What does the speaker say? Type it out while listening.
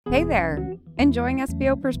Hey there! Enjoying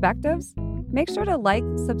SBO Perspectives? Make sure to like,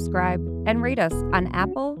 subscribe, and rate us on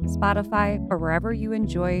Apple, Spotify, or wherever you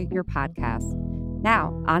enjoy your podcasts.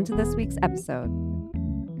 Now, on to this week's episode.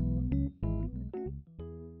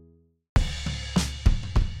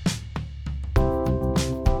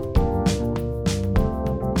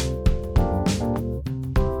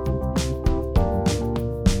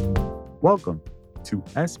 Welcome to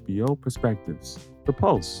SBO Perspectives, the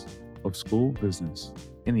pulse of school business.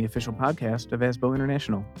 In the official podcast of SBO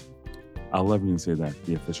International. I love when you say that,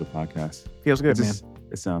 the official podcast. Feels good, man.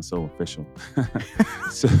 It sounds so official.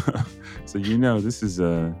 so this is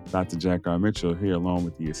Dr. Jack R. Mitchell here along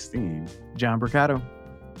with the esteemed John Bricado.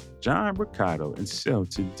 And so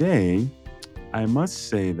today, I must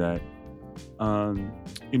say that,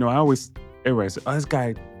 everybody says, this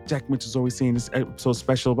guy, Jack Mitchell's always saying this episode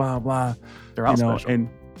special, blah, blah. They're all special.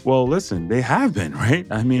 And well, listen, they have been, right?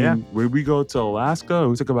 I mean, when we go to Alaska,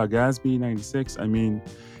 we talk about Gatsby 96. I mean,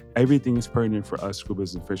 everything is pertinent for us school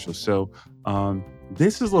business officials. So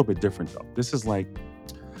this is a little bit different, though. This is like,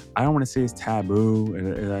 I don't want to say it's taboo.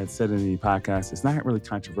 And I said in the podcast, it's not really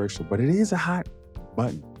controversial, but it is a hot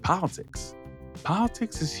button. Politics.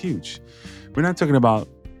 Politics is huge. We're not talking about,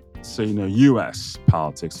 U.S.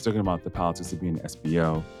 politics. We're talking about the politics of being an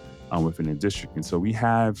SBO within a district. And so we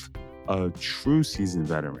have a true seasoned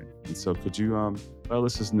veteran. And so could you let our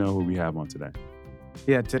listeners know who we have on today?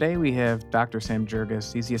 Yeah, today we have Dr. Sam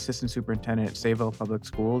Gergis. He's the Assistant Superintendent at Sayville Public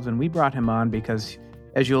Schools. And we brought him on because,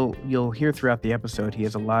 as you'll hear throughout the episode, he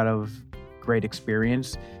has a lot of great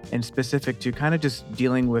experience and specific to kind of just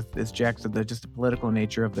dealing with, as Jack said, just the political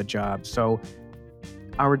nature of the job. So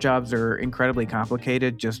our jobs are incredibly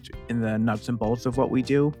complicated just in the nuts and bolts of what we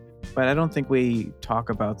do. But I don't think we talk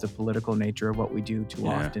about the political nature of what we do too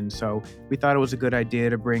often. So we thought it was a good idea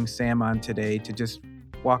to bring Sam on today to just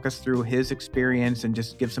walk us through his experience and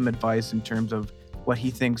just give some advice in terms of what he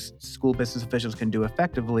thinks school business officials can do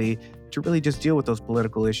effectively to really just deal with those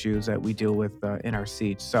political issues that we deal with in our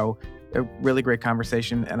seats. So a really great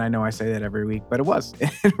conversation. And I know I say that every week, but it was.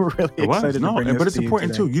 We're really excited to bring this but it's to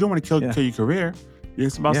important you too. You don't want to kill your career.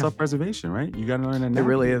 It's about self-preservation, right? You got to learn that. It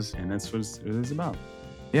really is. And that's what it is about.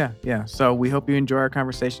 Yeah. So we hope you enjoy our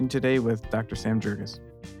conversation today with Dr. Sam Gergis.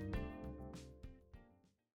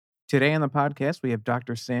 Today on the podcast, we have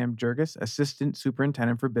Dr. Sam Gergis, Assistant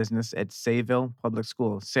Superintendent for Business at Sayville Public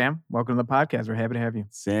Schools. Sam, welcome to the podcast. We're happy to have you.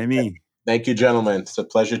 Sammy. Thank you, gentlemen. It's a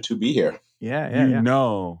pleasure to be here. Yeah.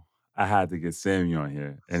 know I had to get Sammy on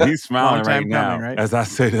here. And he's smiling right now. Coming, right? As I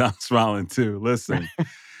say that, I'm smiling too. Listen,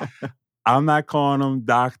 I'm not calling him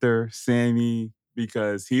Dr. Sammy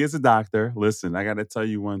because he is a doctor. Listen, I got to tell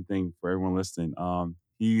you one thing for everyone listening.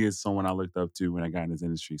 He is someone I looked up to when I got in this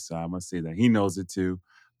industry. So I must say that he knows it too.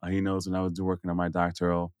 He knows when I was working on my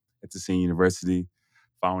doctoral at the same university,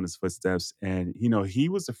 following his footsteps. And, he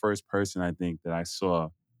was the first person I think that I saw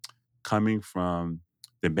coming from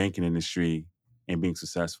the banking industry and being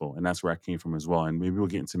successful. And that's where I came from as well. And maybe we'll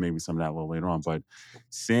get into maybe some of that a little later on. But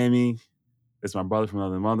Sammy is my brother from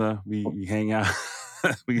another mother. We hang out.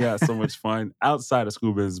 We have so much fun outside of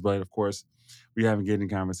school business. But, of course, we have engaging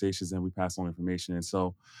conversations and we pass on information. And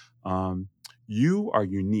so you are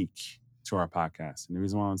unique to our podcast. And the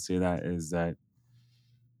reason why I want to say that is that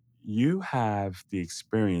you have the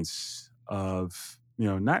experience of,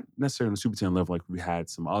 not necessarily on the superintendent level like we had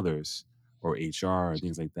some others or HR or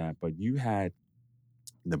things like that, but you had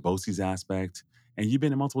the BOCES aspect and you've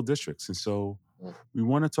been in multiple districts. And so we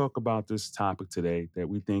want to talk about this topic today that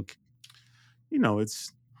we think,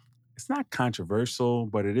 it's not controversial,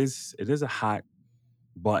 but it is a hot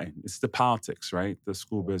button. It's the politics, right? The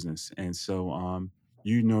school business. And so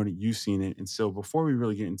you know that you've seen it. And so before we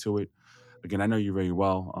really get into it, again, I know you very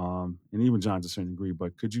well, and even John to a certain degree,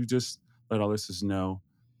 but could you just let our listeners know,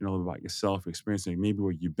 a little about yourself, your experience, maybe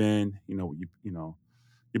where you've been, your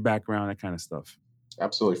background, that kind of stuff.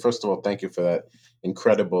 Absolutely. First of all, thank you for that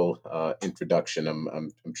incredible introduction.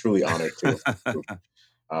 I'm truly honored to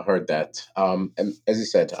have heard that. And as you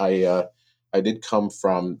said, I did come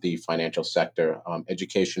from the financial sector.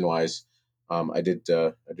 Education-wise, I did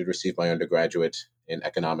receive my undergraduate in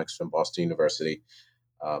economics from Boston University,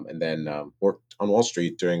 and then worked on Wall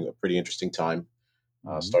Street during a pretty interesting time.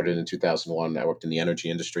 Started in 2001. I worked in the energy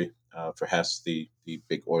industry for Hess, the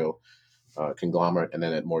big oil conglomerate, and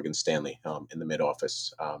then at Morgan Stanley in the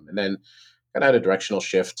mid-office. And then kind of had a directional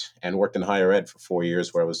shift and worked in higher ed for 4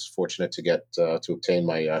 years, where I was fortunate to get to obtain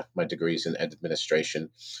my degrees in ed administration.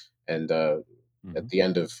 And at the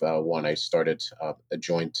end of one, I started a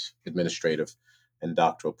joint administrative and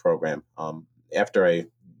doctoral program. After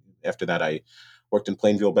that, I worked in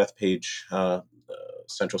Plainville, Bethpage,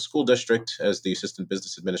 Central School District as the assistant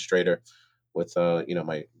business administrator with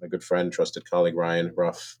my good friend, trusted colleague Ryan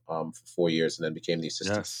Ruff for 4 years, and then became the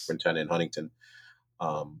assistant Yes. superintendent in Huntington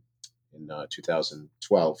um, in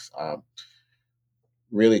 2012.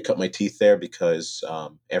 Really cut my teeth there because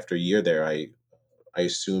after a year there, I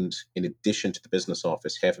assumed, in addition to the business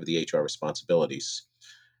office, half of the HR responsibilities,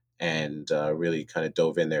 and really kind of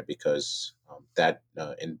dove in there because that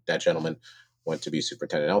gentleman went to be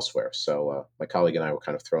superintendent elsewhere. So my colleague and I were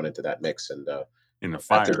kind of thrown into that mix, and In the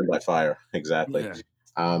baptism fire. by fire, exactly.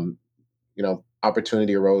 Yeah.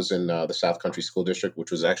 Opportunity arose in the South Country School District,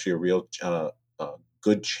 which was actually a real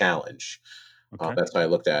good challenge. Okay. That's how I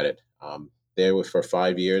looked at it. There was for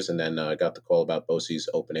 5 years, and then I got the call about BOCES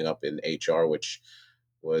opening up in HR, which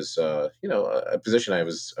was a position I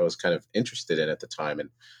was kind of interested in at the time. And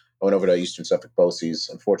I went over to Eastern Suffolk BOCES.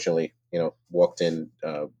 Unfortunately, walked in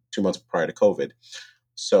 2 months prior to COVID.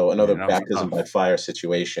 So another Yeah, that was baptism by tough. fire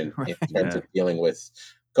situation Right. in terms Yeah. of dealing with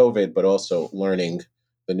COVID, but also learning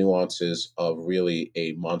the nuances of really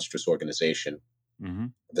a monstrous organization Hmm.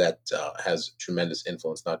 that has tremendous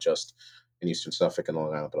influence, not just in Eastern Suffolk and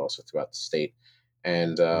Long Island, but also throughout the state.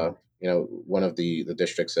 And one of the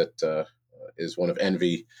districts that is one of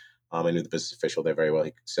envy. I knew the business official there very well.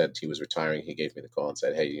 He said he was retiring. He gave me the call and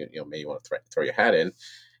said, "Hey, maybe you want to throw your hat in."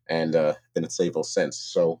 And been at Sayville since.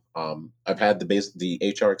 So I've had the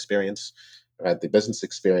HR experience, I've had the business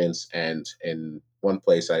experience, and in one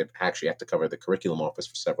place I actually had to cover the curriculum office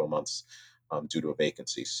for several months due to a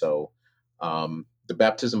vacancy. So the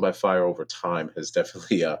baptism by fire over time has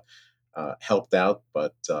definitely helped out,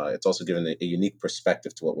 but it's also given a unique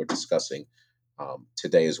perspective to what we're discussing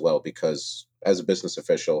today as well. Because as a business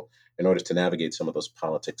official, in order to navigate some of those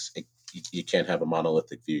politics, you can't have a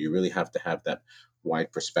monolithic view. You really have to have that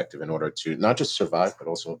wide perspective in order to not just survive, but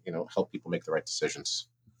also help people make the right decisions.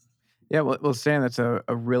 Yeah, well, Stan, that's a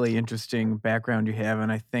really interesting background you have,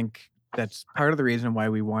 and I think that's part of the reason why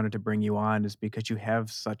we wanted to bring you on is because you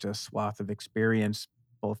have such a swath of experience,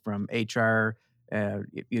 both from HR,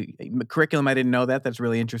 curriculum. I didn't know that. That's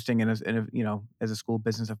really interesting, as a school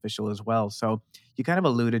business official as well. So you kind of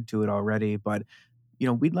alluded to it already, but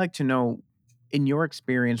we'd like to know, in your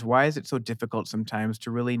experience, why is it so difficult sometimes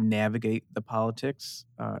to really navigate the politics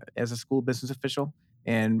as a school business official?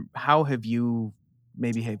 And how have you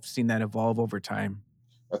maybe have seen that evolve over time?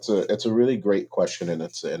 It's a really great question, and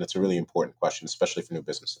it's a really important question, especially for new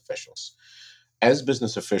business officials. As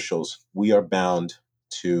business officials, we are bound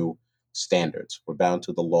to standards. We're bound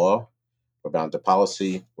to the law. We're bound to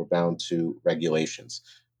policy. We're bound to regulations.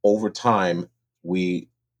 Over time, we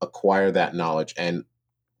acquire that knowledge, and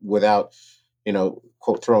without,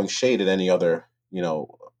 quote, throwing shade at any other,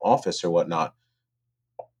 office or whatnot,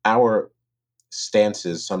 our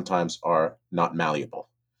stances sometimes are not malleable.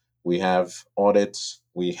 We have audits,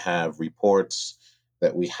 we have reports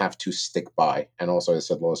that we have to stick by, and also, as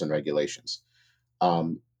I said, laws and regulations.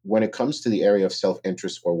 When it comes to the area of self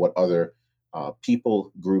interest or what other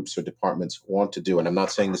people, groups, or departments want to do, and I'm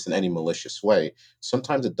not saying this in any malicious way,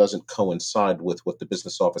 sometimes it doesn't coincide with what the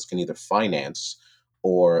business office can either finance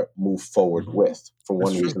or move forward Hmm. with for That's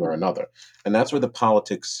one true. reason or another. And that's where the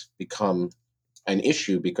politics become an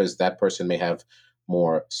issue because that person may have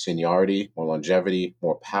more seniority, more longevity,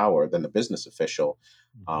 more power than the business official.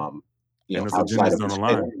 Hmm. Um, And those outside agendas of don't his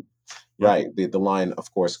align. pay. Yep. Right. The line,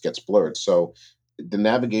 of course, gets blurred. So the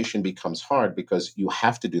navigation becomes hard because you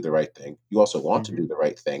have to do the right thing. You also want to Hmm. do the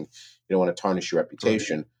right thing. You don't want to tarnish your Correct.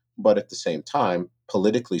 reputation. But at the same time,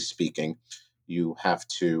 politically speaking, you have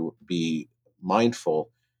to be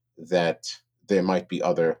mindful that there might be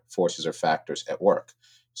other forces or factors at work.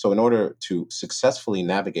 So, in order to successfully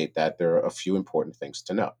navigate that, there are a few important things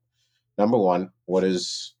to know. Number one,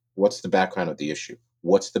 what's the background of the issue?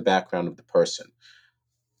 What's the background of the person?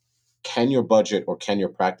 Can your budget or can your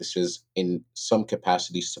practices in some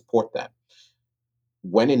capacity support that?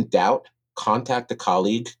 When in doubt, contact a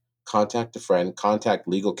colleague, contact a friend, contact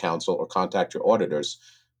legal counsel, or contact your auditors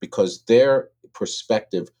because their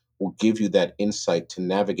perspective will give you that insight to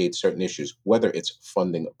navigate certain issues, whether it's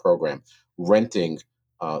funding a program, renting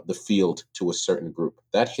the field to a certain group.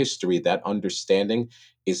 That history, that understanding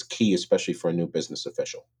is key, especially for a new business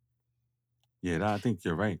official. Yeah, I think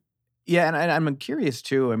you're right. Yeah, and I'm curious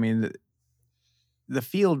too. I mean, the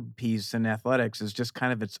field piece in athletics is just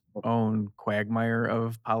kind of its own quagmire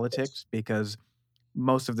of politics because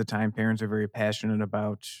most of the time parents are very passionate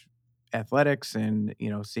about athletics and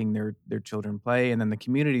seeing their children play, and then the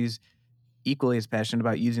communities equally as passionate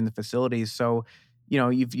about using the facilities. So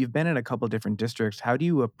you've been in a couple different districts. How do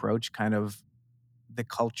you approach kind of the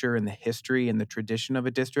culture and the history and the tradition of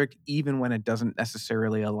a district even when it doesn't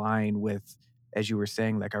necessarily align with as you were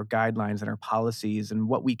saying, like our guidelines and our policies and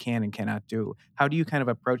what we can and cannot do. How do you kind of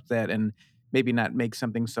approach that and maybe not make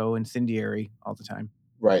something so incendiary all the time?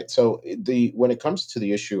 Right. So the when it comes to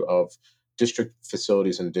the issue of district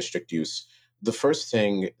facilities and district use, the first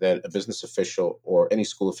thing that a business official or any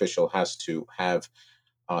school official has to have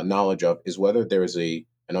knowledge of is whether there is a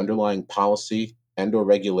an underlying policy and or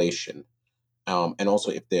regulation, and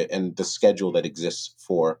also if the schedule that exists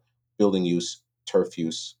for building use, turf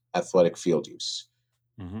use, athletic field use,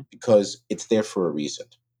 Hmm. because it's there for a reason.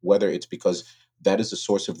 Whether it's because that is a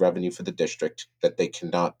source of revenue for the district that they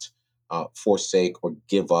cannot forsake or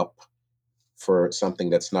give up for something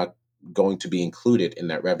that's not going to be included in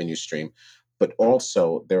that revenue stream. But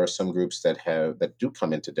also, there are some groups that do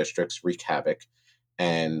come into districts, wreak havoc,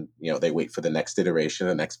 and they wait for the next iteration,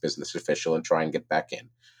 the next business official, and try and get back in.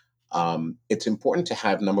 It's important to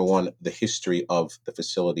have, number one, the history of the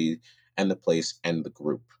facility and the place and the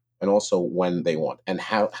group, and also when they want and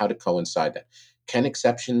how to coincide that. Can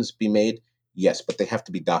exceptions be made? Yes, but they have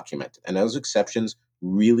to be documented. And those exceptions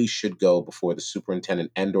really should go before the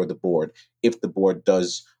superintendent and or the board if the board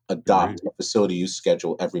does adopt Agreed. a facility use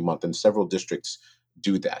schedule every month. And several districts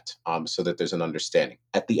do that, so that there's an understanding.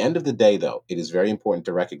 At the end of the day, though, it is very important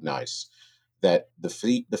to recognize that the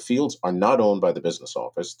fields are not owned by the business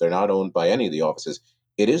office. They're not owned by any of the offices.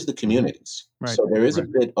 It is the Hmm. communities. Right. So there is a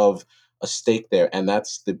Right. bit of a stake there, and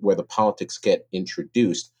that's where the politics get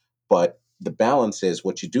introduced. But the balance is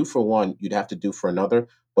what you do for one, you'd have to do for another.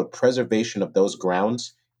 But preservation of those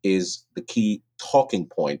grounds is the key talking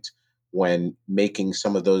point when making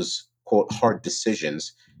some of those quote hard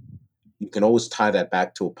decisions. You can always tie that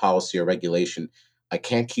back to a policy or regulation. I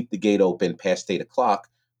can't keep the gate open past 8 o'clock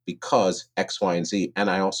because X, Y, and Z. And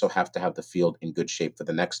I also have to have the field in good shape for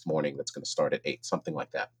the next morning that's going to start at 8, something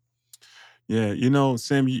like that. Yeah,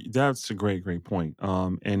 Sam, that's a great point.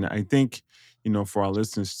 And I think, for our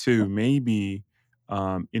listeners too, maybe,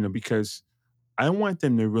 because I want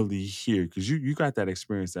them to really hear, because you got that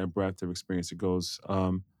experience, that breadth of experience that goes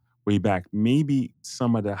way back. Maybe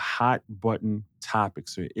some of the hot button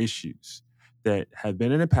topics or issues that have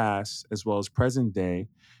been in the past as well as present day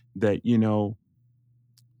that,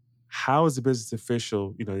 how is a business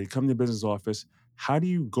official, they come to the business office, how do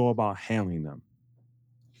you go about handling them?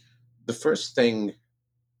 The first thing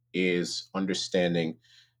is understanding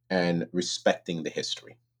and respecting the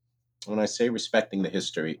history. When I say respecting the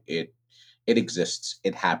history, it exists,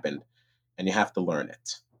 it happened, and you have to learn it.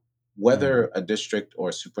 Mm, Whether a district or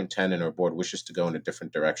a superintendent or board wishes to go in a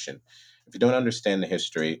different direction, if you don't understand the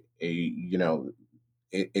history,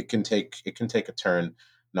 it can take a turn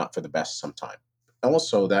not for the best sometime.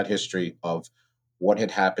 Also, that history of what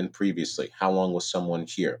had happened previously, how long was someone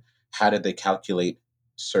here, how did they calculate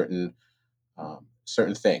certain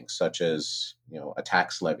certain things, such as a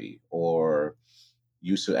tax levy or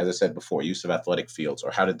use of, as I said before, use of athletic fields,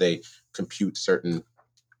 or how did they compute certain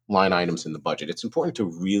line items in the budget. It's important to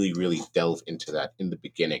really, really delve into that in the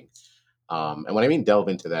beginning. And what I mean delve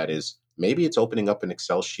into that is maybe it's opening up an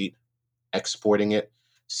Excel sheet, exporting it,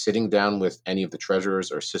 sitting down with any of the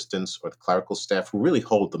treasurers or assistants or the clerical staff who really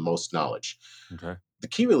hold the most knowledge. okay. The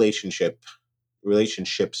key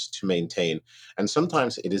relationships to maintain, and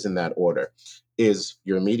sometimes it is in that order, is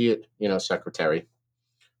your immediate, secretary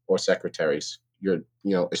or secretaries, your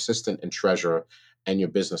assistant and treasurer, and your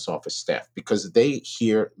business office staff, because they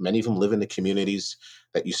hear, many of them live in the communities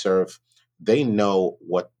that you serve. They know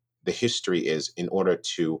what the history is in order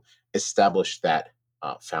to establish that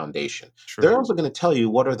foundation. Sure. They're also going to tell you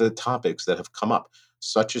what are the topics that have come up,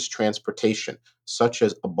 such as transportation, such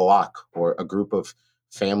as a block or a group of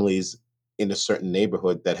families in a certain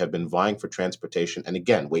neighborhood that have been vying for transportation. And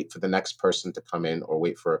again, wait for the next person to come in or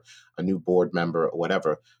wait for a new board member or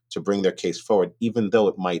whatever to bring their case forward, even though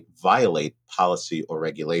it might violate policy or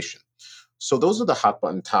regulation. So those are the hot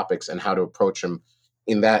button topics and how to approach them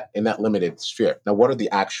in that limited sphere. Now, what are the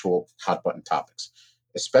actual hot button topics?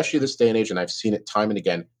 Especially this day and age, and I've seen it time and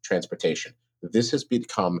again, transportation. This has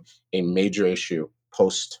become a major issue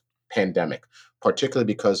post pandemic, particularly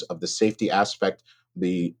because of the safety aspect,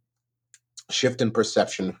 the shift in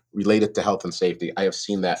perception related to health and safety. I have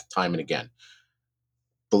seen that time and again.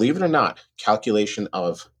 Believe it or not, calculation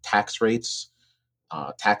of tax rates,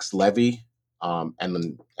 tax levy,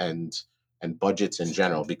 and budgets in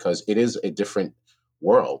general, because it is a different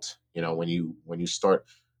world. When you start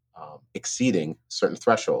exceeding certain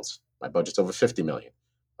thresholds. My budget's over 50 million.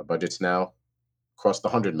 My budget's now crossed the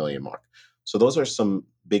 100 million mark. So those are some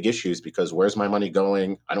big issues because where's my money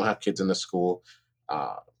going? I don't have kids in the school.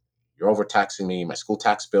 Uh, you're overtaxing me. My school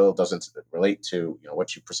tax bill doesn't relate to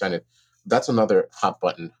what you presented. That's another hot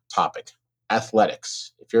button topic.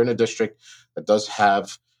 Athletics. If you're in a district that does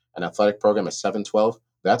have an athletic program at 712,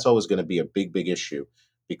 that's always going to be a big, big issue,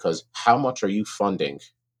 because how much are you funding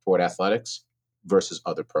toward athletics versus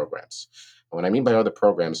other programs? And what I mean by other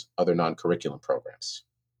programs, other non-curriculum programs.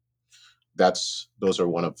 Those are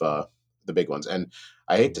one of the big ones. And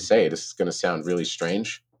I hate to say it, this is going to sound really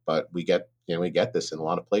strange, but we get this in a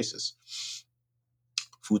lot of places.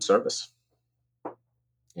 Food service.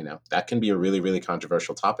 That can be a really, really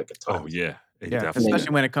controversial topic at times. Oh, yeah.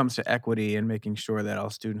 Especially when it comes to equity and making sure that all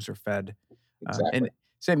students are fed. Exactly. And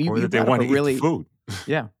Sam, you that they brought up want a to eat really the food.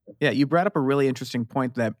 you brought up a really interesting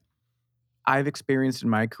point that I've experienced in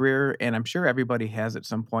my career, and I'm sure everybody has at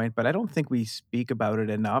some point, but I don't think we speak about it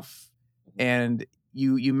enough. And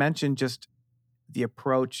you mentioned just the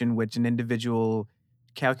approach in which an individual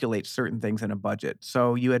calculates certain things in a budget.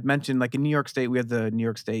 So you had mentioned, like in New York State, we have the New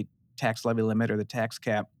York State tax levy limit or the tax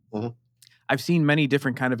cap. Mhm. I've seen many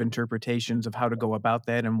different kind of interpretations of how to go about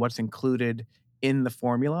that and what's included in the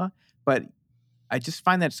formula. But I just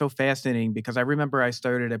find that so fascinating because I remember I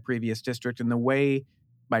started a previous district, and the way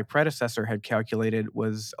my predecessor had calculated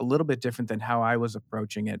was a little bit different than how I was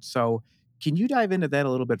approaching it. So can you dive into that a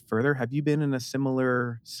little bit further? Have you been in a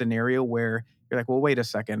similar scenario where you're like, well, wait a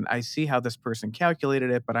second, I see how this person calculated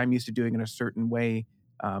it, but I'm used to doing it a certain way.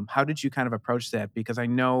 How did you kind of approach that? Because I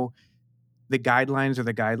know the guidelines are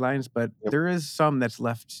the guidelines, but Yep. there is some that's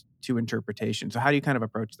left to interpretation. So how do you kind of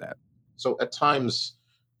approach that? So at times,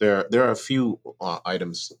 there are a few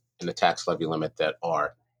items in the tax levy limit that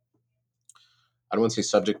are, I don't want to say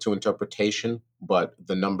subject to interpretation, but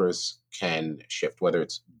the numbers can shift, whether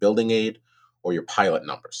it's building aid or your pilot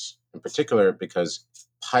numbers. In particular, because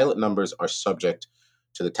pilot numbers are subject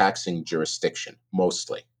to the taxing jurisdiction,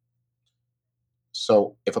 mostly.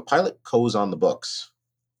 So if a pilot goes on the books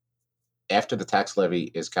after the tax levy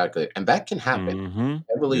is calculated, and that can happen Mhm.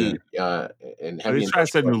 heavily in heavy They tried to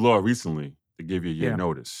set a industrial. new law recently to give you a year Yeah.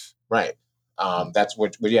 notice. Right. That's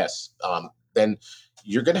what, yes. Then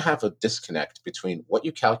you're going to have a disconnect between what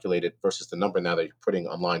you calculated versus the number now that you're putting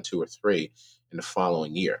on line 2 or 3 in the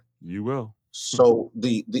following year. You will. So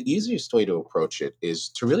the easiest way to approach it is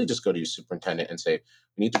to really just go to your superintendent and say,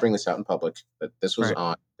 we need to bring this out in public, that this was Right.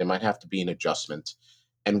 on, there might have to be an adjustment,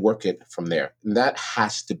 and work it from there. And that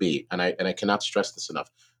has to be, and I cannot stress this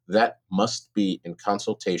enough, that must be in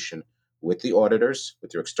consultation with the auditors,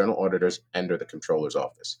 with your external auditors, and or the controller's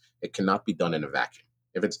office. It cannot be done in a vacuum.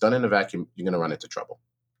 If it's done in a vacuum, you're going to run into trouble.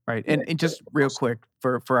 Right. And just real quick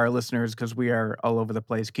for our listeners, because we are all over the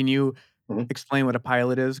place, can you Mhm. explain what a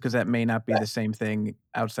pilot is? Because that may not be the same thing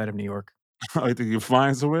outside of New York. I think you're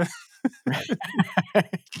flying somewhere.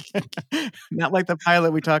 Not like the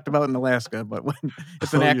pilot we talked about in Alaska, but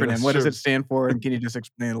it's an Oh, yeah, acronym. that's What does true. it stand for? And can you just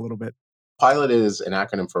explain a little bit? Pilot is an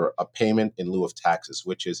acronym for a payment in lieu of taxes,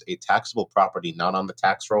 which is a taxable property not on the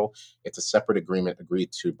tax roll. It's a separate agreement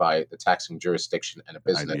agreed to by the taxing jurisdiction and a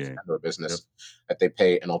business IDA. and or a business that they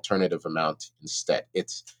pay an alternative amount instead.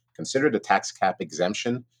 It's considered a tax cap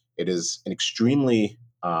exemption. It is an extremely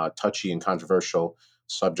touchy and controversial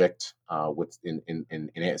subject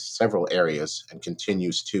in several areas, and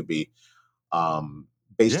continues to be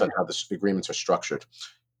based on how the agreements are structured.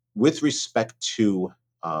 With respect to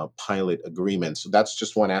pilot agreements, that's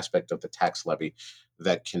just one aspect of the tax levy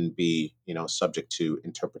that can be, subject to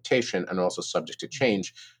interpretation and also subject to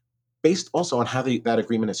change, based also on how that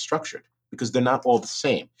agreement is structured, because they're not all the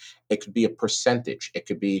same. It could be a percentage. It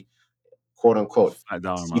could be quote unquote $5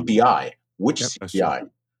 amount. CPI. Which Yep, that's true.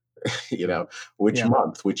 CPI? Which Yeah.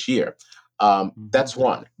 month? Which year? That's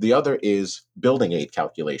one. The other is building aid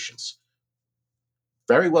calculations.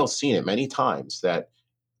 Very well seen it many times that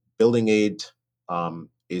building aid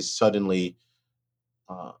is suddenly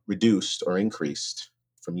reduced or increased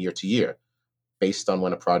from year to year based on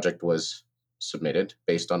when a project was submitted,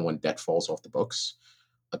 based on when debt falls off the books,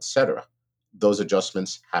 etc. Those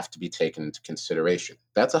adjustments have to be taken into consideration.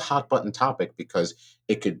 That's a hot button topic because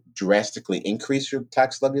it could drastically increase your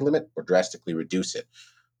tax levy limit or drastically reduce it.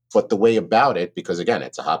 But the way about it, because again,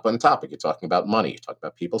 it's a hot button topic, you're talking about money, you're talking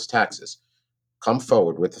about people's taxes. Come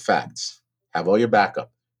forward with the facts, have all your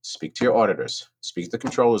backup, speak to your auditors, speak to the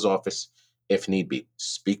controller's office if need be,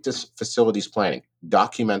 speak to facilities planning,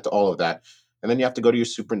 document all of that. And then you have to go to your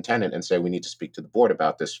superintendent and say, we need to speak to the board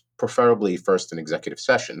about this, preferably first in executive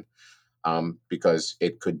session, because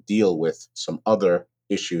it could deal with some other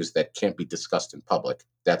issues that can't be discussed in public.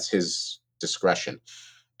 That's his discretion.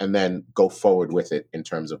 And then go forward with it in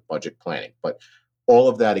terms of budget planning. But all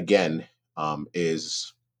of that, again,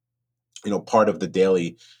 is part of the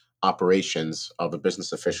daily operations of a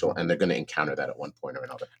business official, and they're going to encounter that at one point or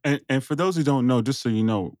another. And for those who don't know, just so you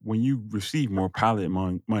know, when you receive more pilot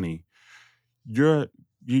money,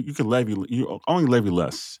 you could levy you only levy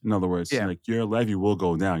less. In other words, Yeah. like your levy will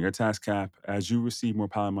go down. Your tax cap, as you receive more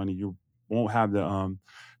pilot money, you won't have the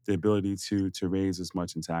ability to raise as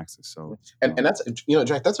much in taxes. So And that's,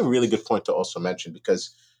 Jack, that's a really good point to also mention,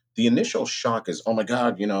 because the initial shock is, oh my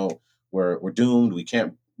God, we're doomed. We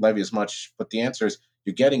can't levy as much. But the answer is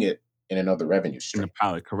you're getting it in another revenue in the stream.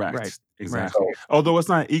 pilot, Right. correct, Right. exactly. So Although it's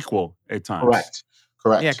not equal at times. correct,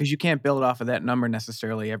 Yeah, correct. because you can't build off of that number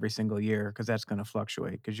necessarily every single year, because that's gonna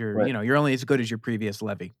fluctuate, because Right. you're only as good as your previous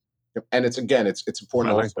levy. Yep. And it's Oh, I important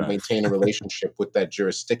to like also that. maintain a relationship with that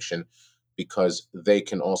jurisdiction, because they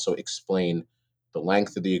can also explain the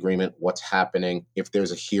length of the agreement, what's happening, if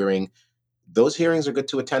there's a hearing. Those hearings are good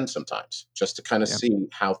to attend sometimes, just to kind of Yeah. see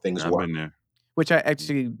how things I've work. been there. Which I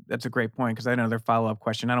actually that's a great point, because I know their follow-up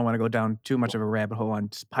question, I don't wanna go down too much of a rabbit hole on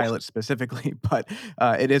pilots specifically, but,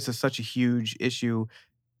 it is such a huge issue,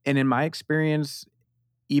 and in my experience,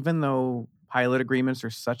 even though pilot agreements are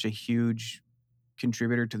such a huge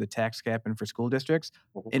contributor to the tax cap and for school districts,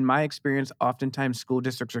 Mhm. in my experience, oftentimes school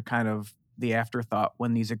districts are kind of the afterthought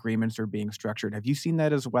when these agreements are being structured. Have you seen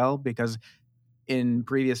that as well? Because in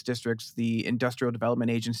previous districts, the industrial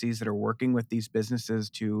development agencies that are working with these businesses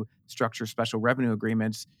to structure special revenue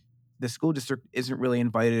agreements, the school district isn't really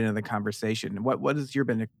invited into the conversation. What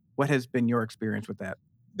has been your experience with that?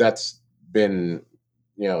 That's been,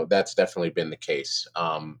 that's definitely been the case.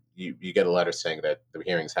 You get a letter saying that the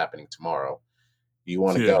hearing's happening tomorrow. You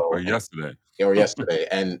want to Yeah, or go, yesterday. or yesterday,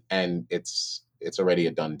 and it's already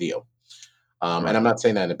a done deal. And Right. I'm not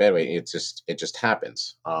saying that in a bad way. It just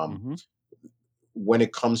happens. Hmm. When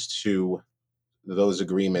it comes to those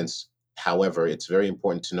agreements, however, it's very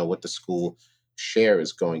important to know what the school share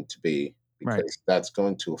is going to be, Right. because that's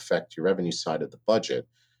going to affect your revenue side of the budget,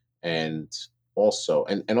 and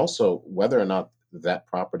also whether or not that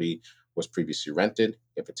property was previously rented,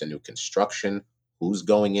 if it's a new construction, who's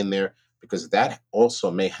going in there, because that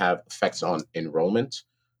also may have effects on enrollment,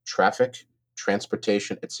 traffic,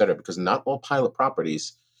 transportation, etc. Because not all pilot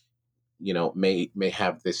properties, may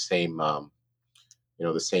have this same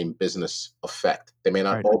the same business effect. They may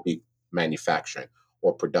not Right. all be manufacturing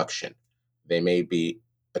or production. They may be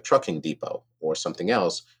a trucking depot or something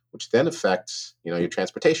else, which then affects, your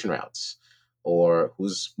transportation routes, or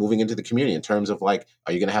who's moving into the community in terms of, like,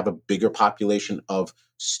 are you going to have a bigger population of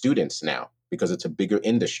students now because it's a bigger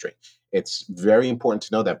industry? It's very important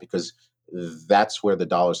to know that, because that's where the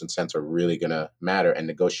dollars and cents are really going to matter, and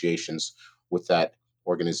negotiations with that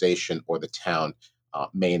organization or the town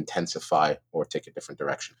may intensify or take a different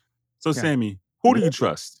direction. So, Yeah. Sammy, who do you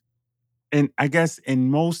trust? And I guess in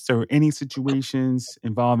most or any situations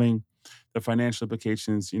involving the financial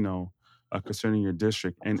implications, concerning your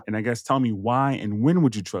district, and I guess tell me why and when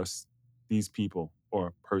would you trust these people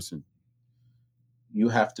or person? You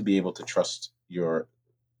have to be able to trust your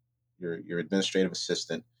administrative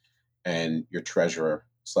assistant and your treasurer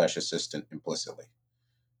slash assistant implicitly,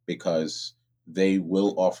 because they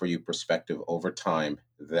will offer you perspective over time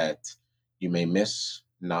that you may miss,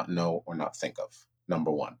 not know, or not think of.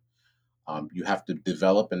 Number one, you have to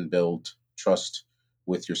develop and build trust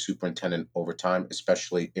with your superintendent over time,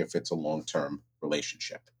 especially if it's a long term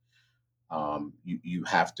relationship. You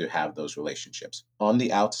have to have those relationships. On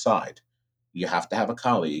the outside, you have to have a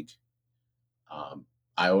colleague. Um,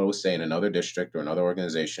 I always say, in another district or another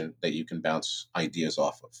organization, that you can bounce ideas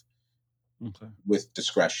off of Okay. with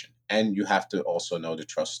discretion. And you have to also know to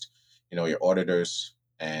trust, your auditors,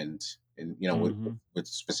 and Hmm. with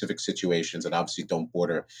specific situations that obviously don't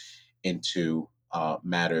border into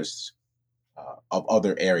matters of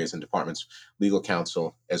other areas and departments, legal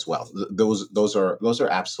counsel as well. Those are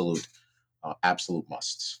absolute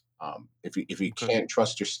musts. If you Okay. can't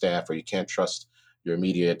trust your staff, or you can't trust your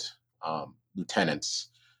immediate lieutenants,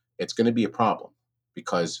 it's going to be a problem,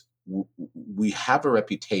 because we have a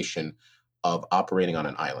reputation of operating on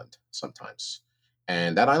an island sometimes,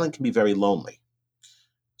 and that island can be very lonely.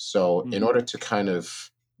 So, in Hmm. order to kind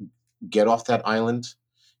of get off that island,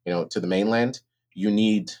 to the mainland, you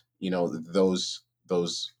need,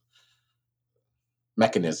 those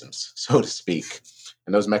mechanisms, so to speak.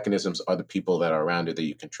 And those mechanisms are the people that are around you that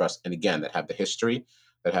you can trust. And again, that have the history,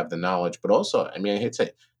 that have the knowledge, but also, I mean, I hate to say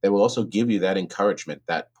it, they will also give you that encouragement,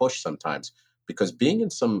 that push sometimes. Because being in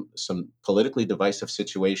some politically divisive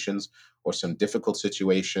situations, or some difficult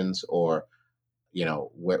situations, or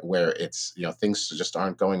where it's, things just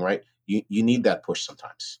aren't going right, you need that push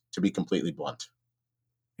sometimes, to be completely blunt.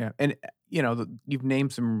 Yeah, and, you've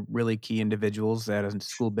named some really key individuals that a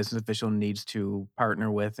school business official needs to partner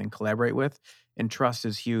with and collaborate with, and trust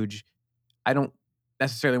is huge. I don't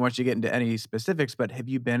necessarily want you to get into any specifics, but have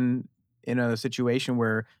you been in a situation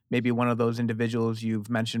where maybe one of those individuals you've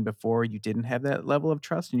mentioned before, you didn't have that level of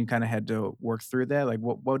trust and you kind of had to work through that? Like,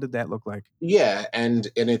 what did that look like? Yeah, and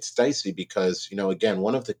it's dicey because, again,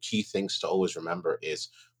 one of the key things to always remember is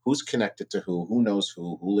who's connected to who knows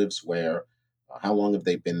who lives where, how long have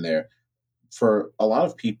they been there. For a lot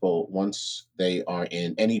of people, once they are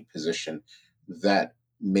in any position, that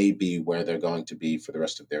may be where they're going to be for the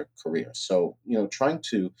rest of their career. So, trying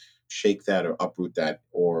to shake that or uproot that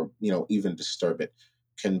or, even disturb it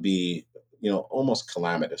can be, almost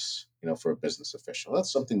calamitous, for a business official.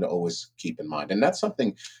 That's something to always keep in mind. And that's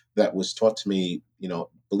something that was taught to me,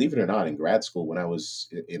 believe it or not, in grad school when I was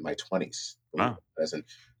in my 20s. Wow. As in,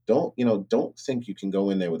 don't think you can go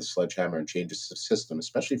in there with a sledgehammer and change a system,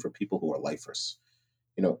 especially for people who are lifers.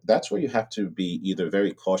 That's where you have to be either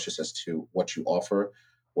very cautious as to what you offer,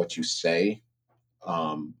 what you say,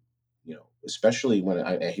 especially when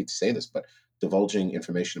I hate to say this, but divulging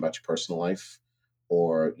information about your personal life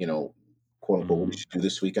or, quote unquote, what we Mhm. should do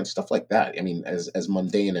this weekend, stuff like that. I mean, as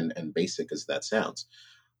mundane and basic as that sounds,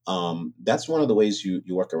 that's one of the ways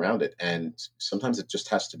you work around it. And sometimes it just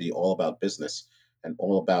has to be all about business and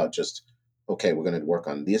all about just, okay, we're going to work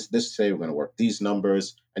on this today. We're going to work these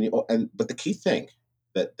numbers, but the key thing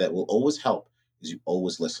that will always help is you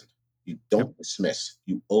always listen. You Yep. don't dismiss.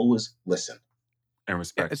 You always listen. And Yeah,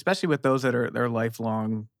 respect. especially with those that are their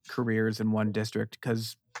lifelong careers in one district,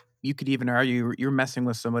 because you could even argue you're messing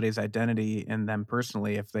with somebody's identity and them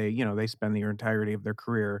personally if they spend the entirety of their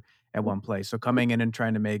career at one place. So coming in and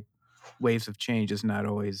trying to make waves of change is not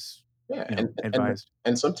always, Yeah, and advised.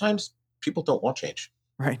 and sometimes people don't want change.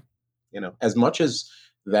 Right. As much as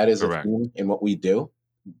that is a Correct. theme in what we do,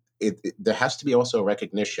 there has to be also a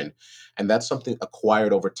recognition, and that's something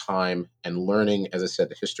acquired over time and learning. As I said,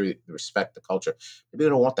 the history, the respect, the culture. Maybe they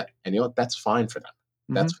don't want that, and that's fine for them.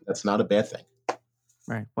 Mhm. That's not a bad thing.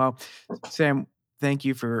 Right. Well, Sam, thank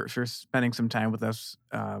you for spending some time with us.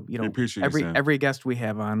 We appreciate you, Every Sam. every guest we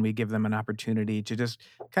have on, we give them an opportunity to just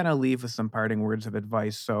kind of leave with some parting words of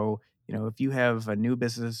advice. So, if you have a new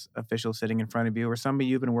business official sitting in front of you or somebody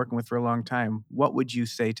you've been working with for a long time, what would you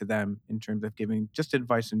say to them in terms of giving just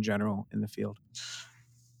advice in general in the field?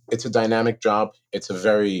 It's a dynamic job. It's a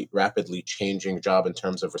very rapidly changing job in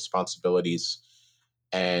terms of responsibilities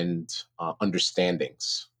and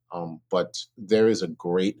understandings. But there is a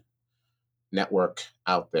great network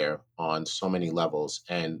out there on so many levels,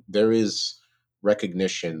 and there is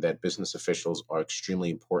recognition that business officials are extremely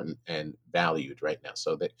important and valued right now.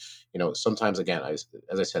 So that sometimes, again, as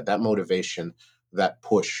I said, that motivation, that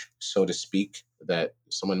push, so to speak, that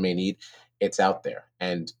someone may need, it's out there,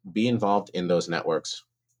 and be involved in those networks,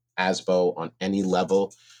 ASBO on any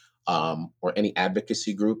level, or any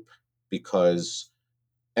advocacy group, because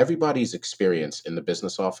everybody's experience in the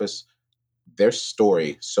business office, their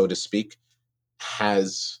story, so to speak,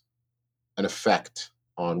 has an effect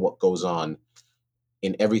on what goes on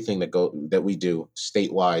in everything that we do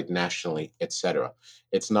statewide, nationally, etc.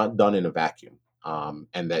 It's not done in a vacuum.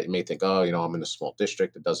 And that you may think, oh, I'm in a small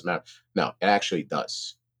district, it doesn't matter. No, it actually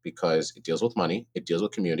does, because it deals with money, it deals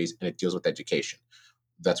with communities, and it deals with education.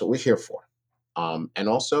 That's what we're here for. And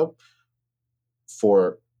also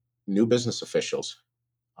for new business officials,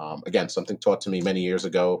 again, something taught to me many years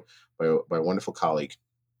ago by a wonderful colleague.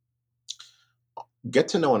 Get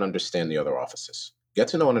to know and understand the other offices. Get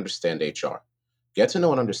to know and understand HR. Get to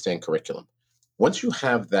know and understand curriculum. Once you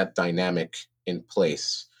have that dynamic in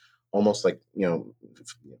place, almost like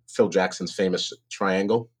Phil Jackson's famous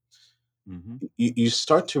triangle, Hmm. you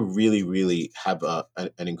start to really, really have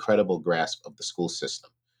an incredible grasp of the school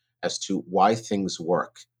system as to why things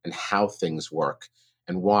work and how things work,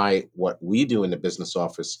 and why what we do in the business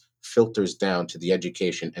office filters down to the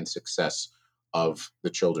education and success of the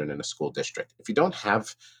children in a school district. If you don't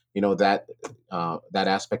have, that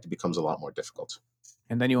aspect, it becomes a lot more difficult,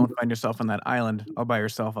 And then you won't find yourself on that island all by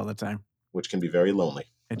yourself all the time. which can be very lonely.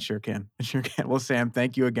 It sure can. It sure can. Well, Sam,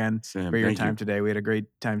 thank you again Sam, for your thank you. time today. We had a great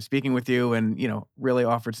time speaking with you and, really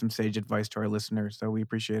offered some sage advice to our listeners. So we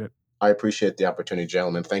appreciate it. I appreciate the opportunity,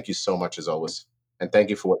 gentlemen. Thank you so much as always. And thank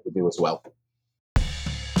you for what you do as well.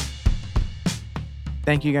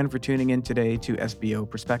 Thank you again for tuning in today to SBO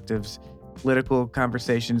Perspectives. Political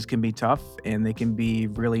conversations can be tough and they can be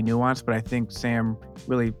really nuanced, but I think Sam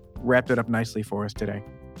really wrapped it up nicely for us today.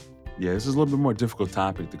 Yeah, this is a little bit more difficult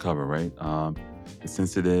topic to cover, right? It's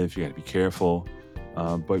sensitive. You got to be careful.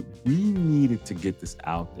 But we needed to get this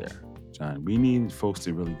out there, John. We needed folks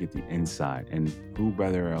to really get the inside, and who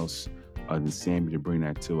better else than Sammy to bring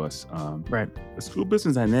that to us? Right. The school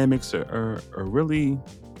business dynamics are really,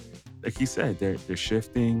 like he said, they're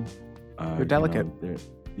shifting. They're delicate.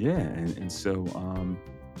 And so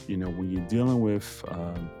when you're dealing with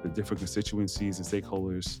the different constituencies and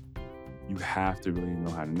stakeholders, you have to really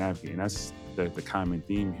know how to navigate. And that's the common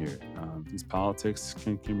theme here. These politics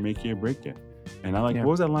can make you or break you. And I like, Yeah.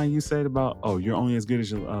 what was that line you said about, you're only as good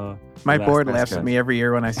as your My last board tax laughs at cut? me every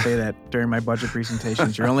year when I say that during my budget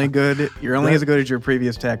presentations. You're only as good as your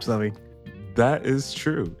previous tax levy. That is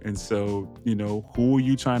true. And so, who are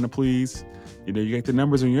you trying to please? You get the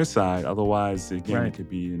numbers on your side. Otherwise, again, Right. it could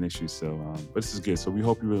be an issue. So, but this is good. So we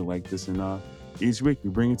hope you really like this. And each week we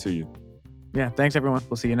bring it to you. Yeah, thanks everyone.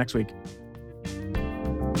 We'll see you next week.